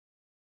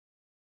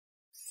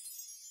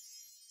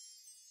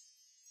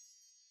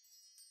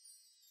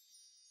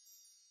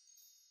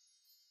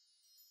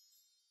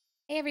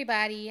Hey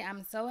everybody,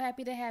 I'm so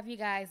happy to have you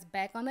guys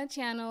back on the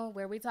channel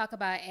where we talk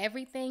about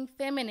everything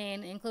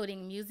feminine,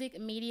 including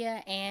music,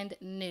 media, and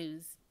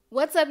news.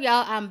 What's up,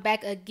 y'all? I'm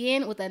back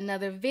again with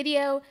another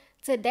video.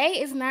 Today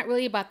is not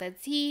really about the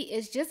tea,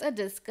 it's just a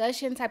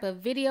discussion type of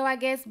video, I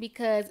guess,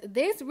 because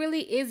this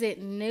really isn't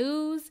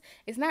news.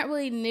 It's not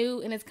really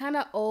new and it's kind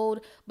of old,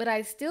 but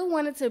I still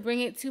wanted to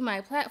bring it to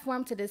my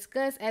platform to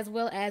discuss, as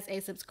well as a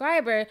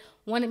subscriber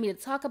wanted me to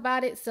talk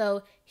about it,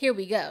 so here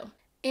we go.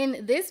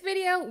 In this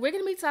video, we're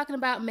going to be talking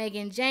about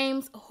Mehgan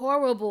James'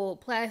 horrible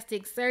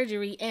plastic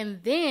surgery,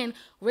 and then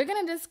we're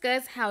going to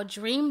discuss how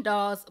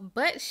DreamDoll's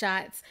butt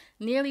shots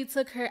nearly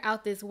took her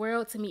out this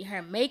world to meet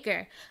her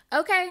maker.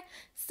 Okay,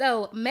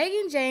 so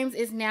Mehgan James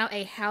is now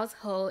a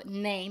household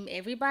name.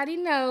 Everybody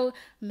know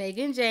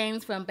Mehgan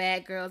James from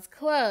Bad Girls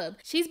Club.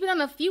 She's been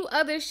on a few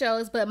other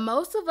shows, but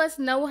most of us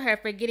know her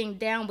for getting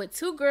down with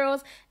two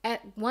girls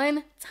at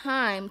one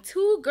time.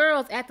 Two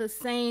girls at the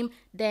same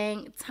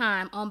dang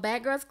time on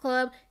Bad Girls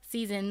Club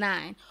season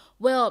 9.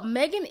 Well,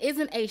 Mehgan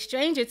isn't a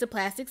stranger to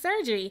plastic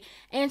surgery,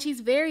 and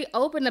she's very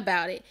open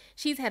about it.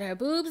 She's had her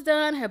boobs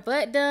done, her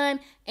butt done,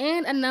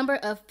 and a number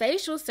of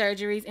facial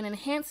surgeries and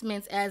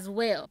enhancements as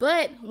well.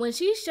 But when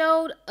she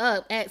showed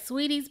up at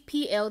Sweetie's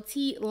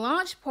PLT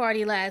launch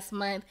party last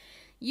month,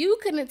 you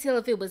couldn't tell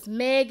if it was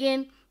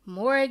Mehgan,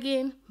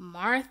 Morgan,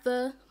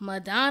 Martha,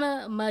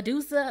 Madonna,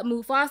 Medusa,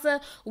 Mufasa.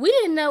 We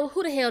didn't know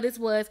who the hell this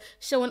was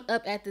showing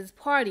up at this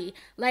party.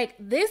 Like,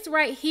 this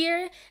right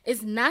here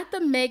is not the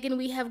Mehgan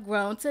we have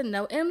grown to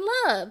know and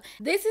love.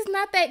 This is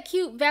not that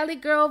cute Valley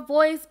Girl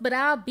voice, but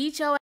I'll beat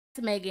your ass,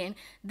 Mehgan.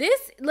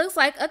 This looks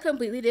like a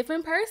completely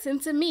different person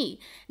to me.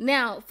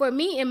 Now, for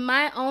me, in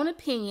my own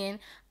opinion,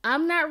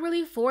 I'm not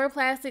really for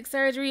plastic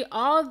surgery,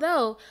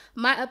 although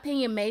my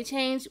opinion may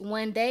change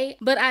one day,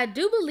 but I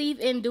do believe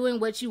in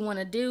doing what you want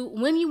to do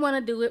when you want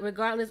to do it,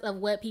 regardless of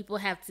what people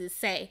have to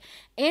say.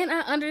 And I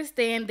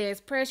understand there's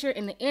pressure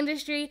in the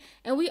industry,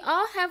 and we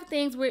all have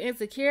things we're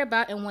insecure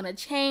about and want to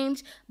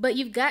change, but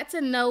you've got to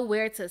know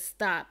where to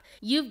stop.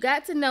 You've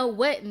got to know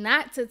what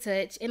not to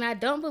touch, and I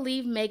don't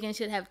believe Mehgan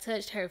should have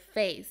touched her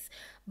face.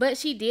 But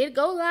she did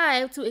go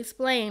live to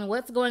explain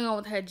what's going on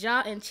with her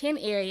jaw and chin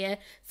area,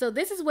 so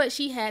this is what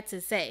she had to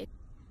say.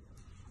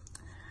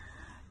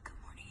 Good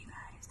morning, you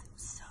guys.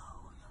 So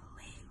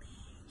lately,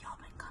 y'all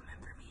been coming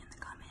for me in the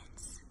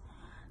comments,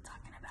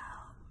 talking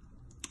about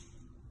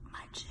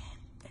my chin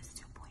is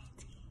too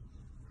pointy.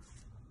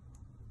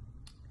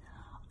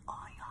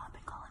 All y'all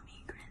been calling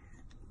me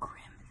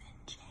Crimson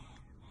Chin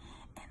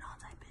and all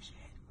type of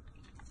shit.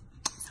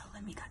 So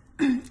let me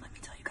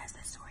tell you guys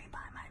the story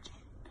behind my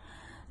chin.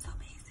 So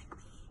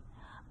basically,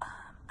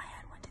 I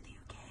had went to the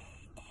UK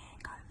and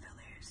got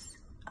fillers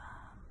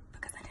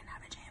because I didn't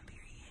have a jam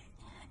period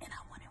and I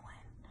wanted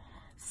one.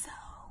 So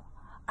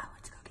I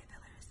went to go get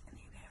fillers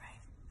in the UK,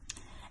 right?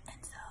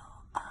 And so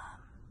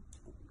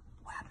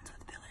what happens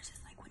with fillers is,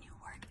 like, when you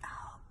work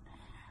out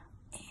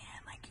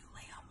and like you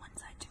lay on one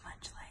side too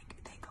much, like,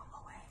 they go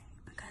away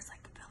because,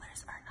 like,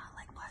 fillers are not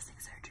like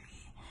plastic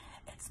surgery.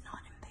 It's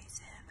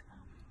non-invasive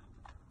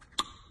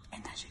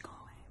and that should go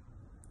away.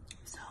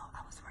 So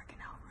I was working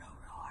out real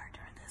hard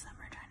during the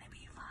summer trying to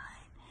be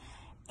fine,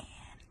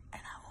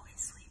 and I always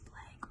sleep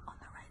like on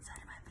the right side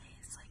of my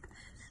face like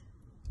this.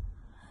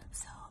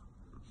 So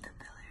the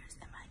fillers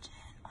in my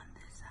chin on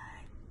this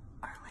side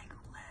are like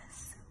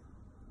less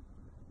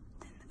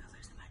than the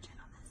fillers in my chin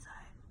on this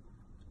side.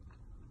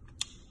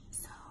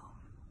 So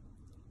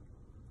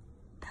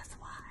that's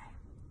why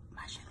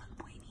my chin look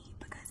pointy,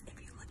 because if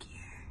you look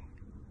here,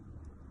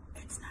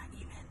 it's not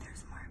even.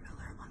 There's more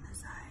filler on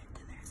this side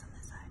than there is on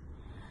this side.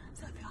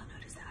 So if y'all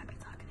notice that I be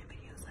talking in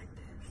videos like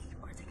this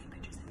or taking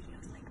pictures in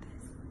videos like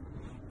this,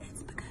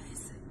 it's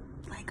because,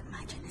 like,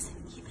 my chin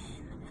isn't even.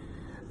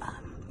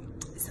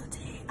 So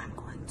today I'm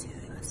going to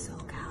a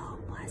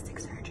SoCal plastic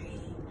surgery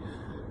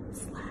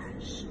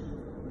slash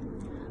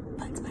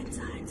butts by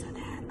design so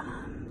that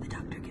the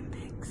doctor can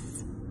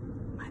fix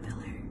my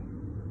filler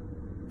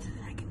so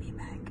that I can be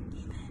back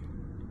even.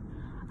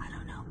 I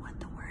don't know what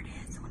the word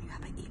is when you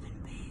have an even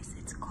face.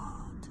 It's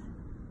called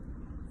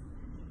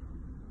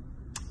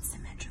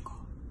symmetrical.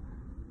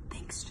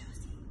 Thanks,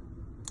 Josie.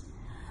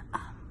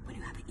 When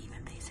you have an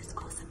even face, it's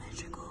called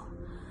symmetrical.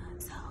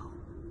 So,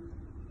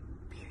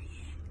 period.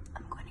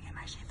 I'm going to get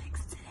my shit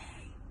fixed today.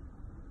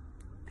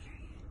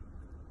 Period.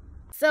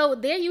 So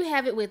there you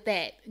have it with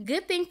that.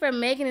 Good thing for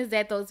Mehgan is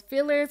that those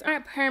fillers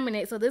aren't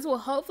permanent, so this will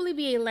hopefully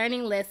be a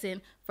learning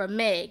lesson for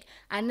Meg.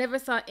 I never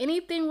saw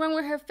anything wrong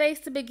with her face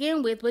to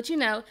begin with, but you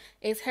know,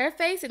 it's her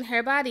face and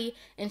her body,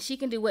 and she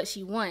can do what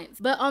she wants.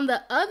 But on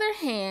the other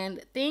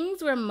hand,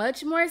 things were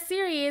much more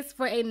serious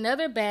for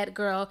another bad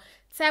girl,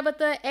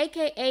 Tabitha,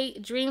 aka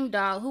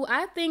DreamDoll, who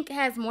I think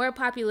has more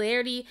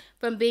popularity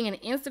from being an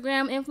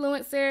Instagram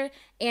influencer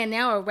and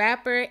now a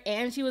rapper,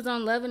 and she was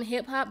on Love and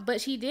Hip Hop, but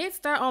she did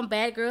start on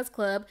Bad Girls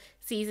Club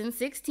season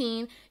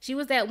 16. She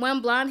was that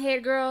one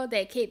blonde-haired girl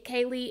that kicked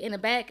Kaylee in the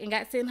back and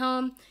got sent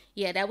home.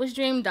 Yeah, that was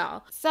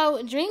DreamDoll.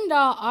 So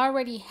DreamDoll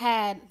already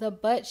had the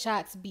butt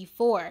shots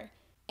before.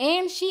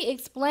 And she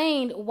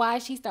explained why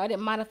she started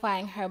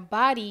modifying her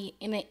body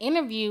in an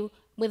interview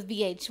with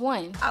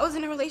VH1. I was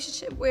in a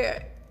relationship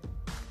where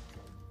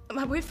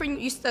my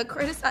boyfriend used to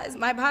criticize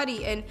my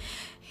body, and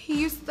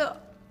he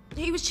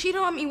was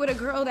cheating on me with a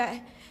girl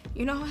that,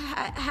 you know,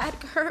 had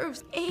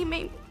curves. And he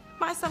made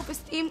my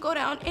self-esteem go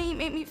down, and he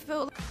made me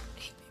feel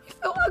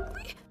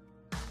ugly.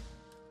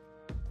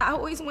 I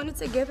always wanted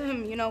to give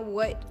him, you know,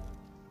 what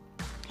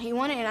he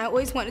wanted, and I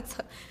always wanted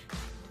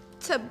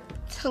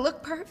to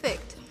look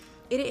perfect.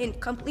 It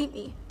didn't complete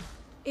me.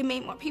 It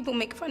made more people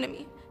make fun of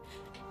me.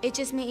 It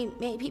just made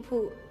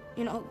people,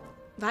 you know,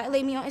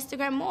 violate me on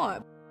Instagram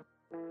more.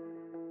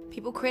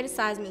 People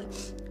criticize me.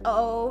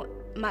 Oh,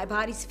 my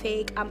body's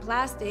fake, I'm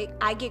plastic.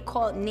 I get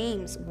called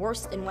names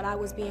worse than what I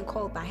was being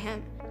called by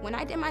him. When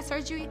I did my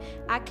surgery,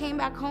 I came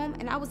back home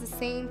and I was the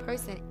same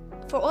person.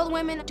 For all the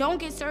women, don't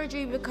get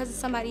surgery because of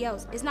somebody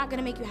else. It's not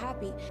gonna make you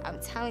happy. I'm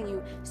telling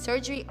you,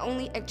 surgery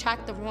only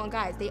attracts the wrong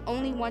guys. They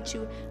only want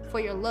you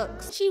for your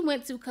looks. She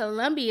went to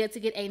Colombia to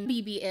get a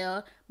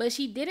BBL, but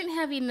she didn't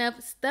have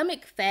enough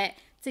stomach fat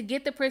to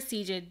get the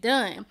procedure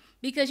done.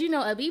 Because you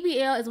know, a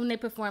BBL is when they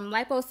perform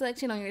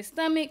liposuction on your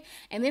stomach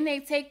and then they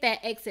take that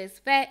excess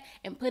fat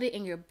and put it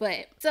in your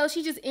butt. So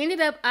she just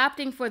ended up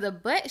opting for the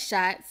butt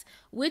shots,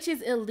 which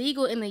is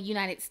illegal in the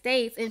United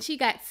States, and she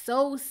got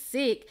so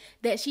sick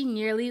that she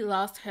nearly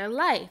lost her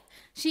life.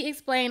 She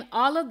explained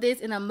all of this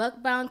in a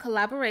mukbang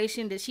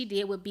collaboration that she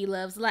did with B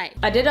Loves Life.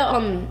 I did a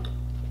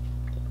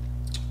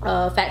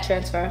fat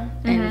transfer,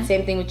 and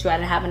same thing with you, I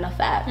didn't have enough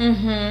fat.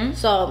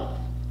 So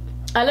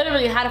I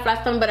literally had a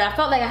flat stomach, but I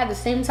felt like I had the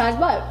same size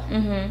butt.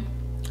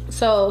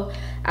 So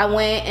I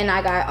went and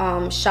I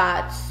got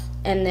shots,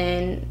 and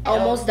then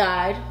almost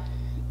died.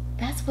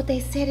 That's what they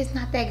said, it's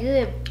not that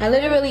good. I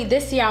literally,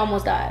 this year I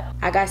almost died.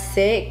 I got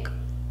sick.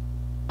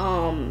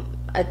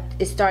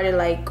 It started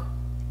like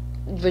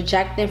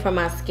rejecting from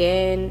my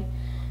skin.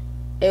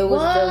 It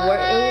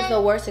was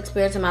the worst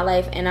experience of my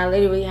life, and I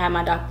literally had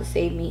my doctor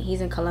save me.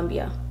 He's in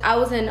Colombia. I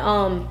was in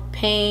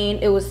pain.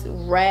 It was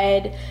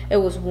red. It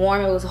was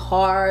warm. It was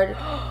hard,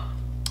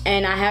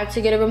 and I had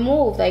to get it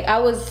removed. Like, I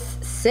was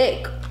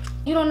sick.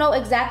 You don't know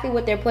exactly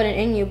what they're putting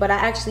in you, but I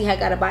actually had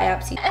got a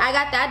biopsy. I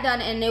got that done,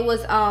 and it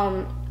was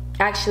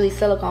actually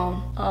silicone.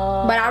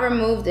 But I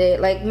removed it.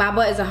 Like, my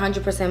butt is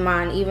 100%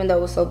 mine, even though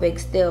it was so big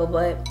still.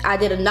 But I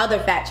did another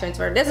fat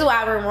transfer. This is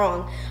why I went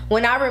wrong.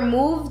 When I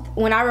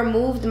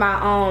removed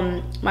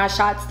my my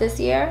shots this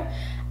year,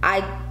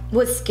 I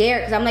was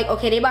scared because I'm like,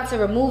 okay, they about to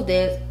remove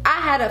this.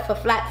 I had a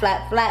flat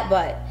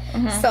butt,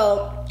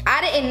 so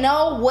I didn't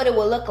know what it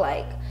would look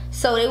like.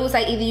 So it was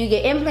like either you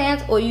get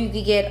implants or you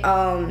could get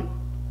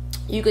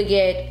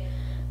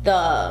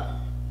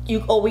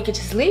or we could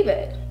just leave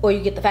it, or you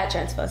get the fat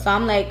transfer. So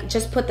I'm like,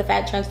 just put the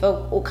fat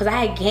transfer, because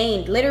I had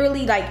gained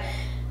literally like,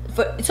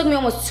 it took me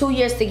almost 2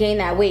 years to gain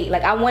that weight.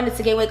 Like, I wanted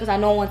to gain weight because I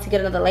know I wanted to get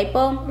another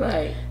lipo.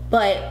 Right.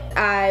 But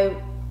I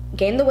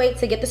gained the weight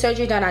to get the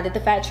surgery done. I did the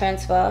fat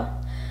transfer,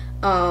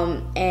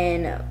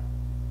 and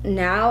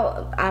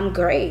now I'm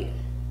great.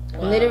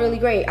 Wow. Literally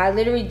great.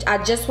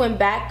 I just went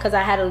back because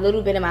I had a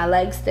little bit in my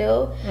leg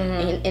still,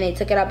 and they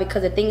took it out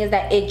because the thing is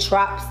that it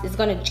drops. It's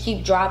gonna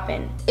keep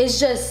dropping. It's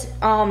just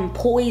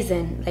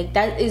poison. Like,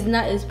 that is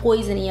not, it's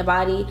poison in your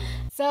body.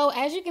 So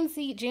as you can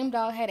see,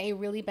 DreamDoll had a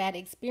really bad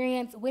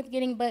experience with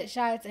getting butt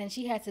shots, and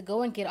she had to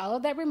go and get all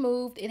of that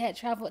removed. It had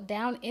traveled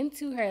down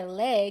into her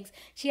legs.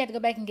 She had to go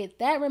back and get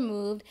that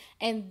removed,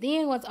 and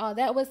then once all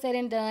that was said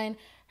and done,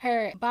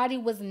 her body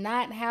was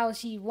not how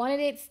she wanted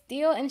it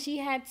still, and she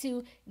had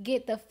to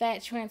get the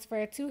fat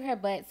transfer to her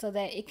butt so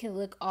that it could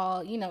look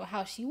all, you know,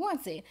 how she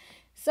wants it.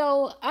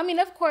 So, I mean,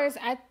 of course,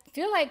 I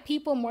feel like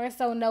people more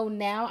so know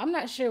now. I'm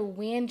not sure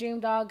when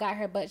DreamDoll got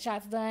her butt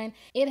shots done.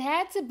 It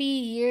had to be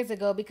years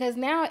ago, because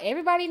now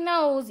everybody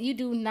knows you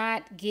do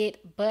not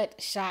get butt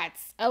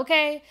shots,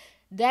 okay?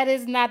 That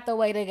is not the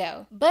way to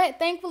go. But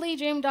thankfully,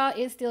 DreamDoll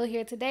is still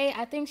here today.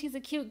 I think she's a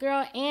cute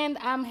girl, and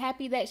I'm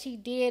happy that she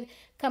did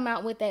come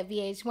out with that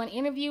VH1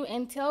 interview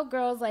and tell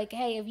girls like,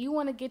 hey, if you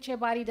want to get your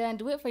body done,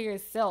 do it for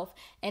yourself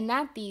and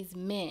not these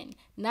men,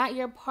 not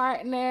your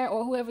partner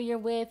or whoever you're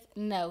with.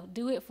 No,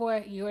 do it for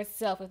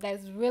yourself if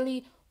that's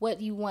really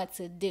what you want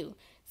to do.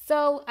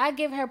 So I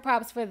give her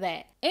props for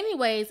that.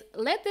 Anyways,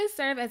 let this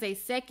serve as a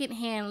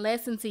second-hand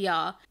lesson to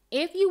y'all.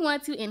 If you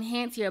want to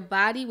enhance your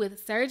body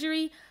with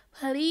surgery,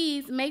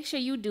 please make sure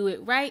you do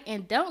it right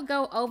and don't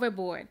go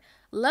overboard.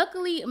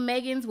 Luckily,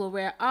 Mehgan's will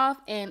wear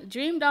off, and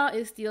DreamDoll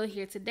is still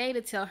here today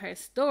to tell her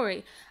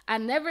story. I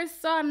never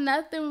saw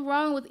nothing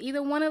wrong with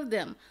either one of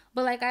them,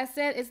 but like I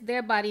said, it's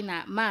their body,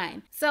 not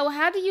mine. So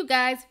how do you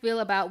guys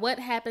feel about what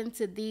happened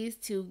to these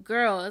two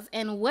girls,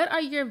 and what are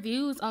your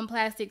views on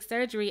plastic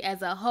surgery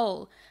as a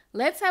whole?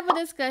 Let's have a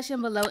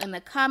discussion below in the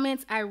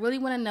comments. I really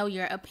want to know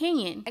your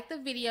opinion. Like the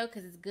video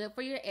because it's good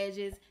for your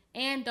edges.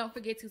 And don't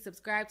forget to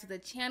subscribe to the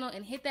channel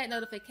and hit that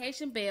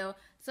notification bell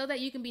so that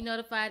you can be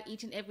notified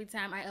each and every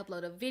time I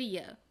upload a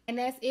video. And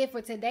that's it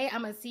for today.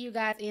 I'm going to see you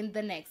guys in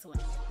the next one.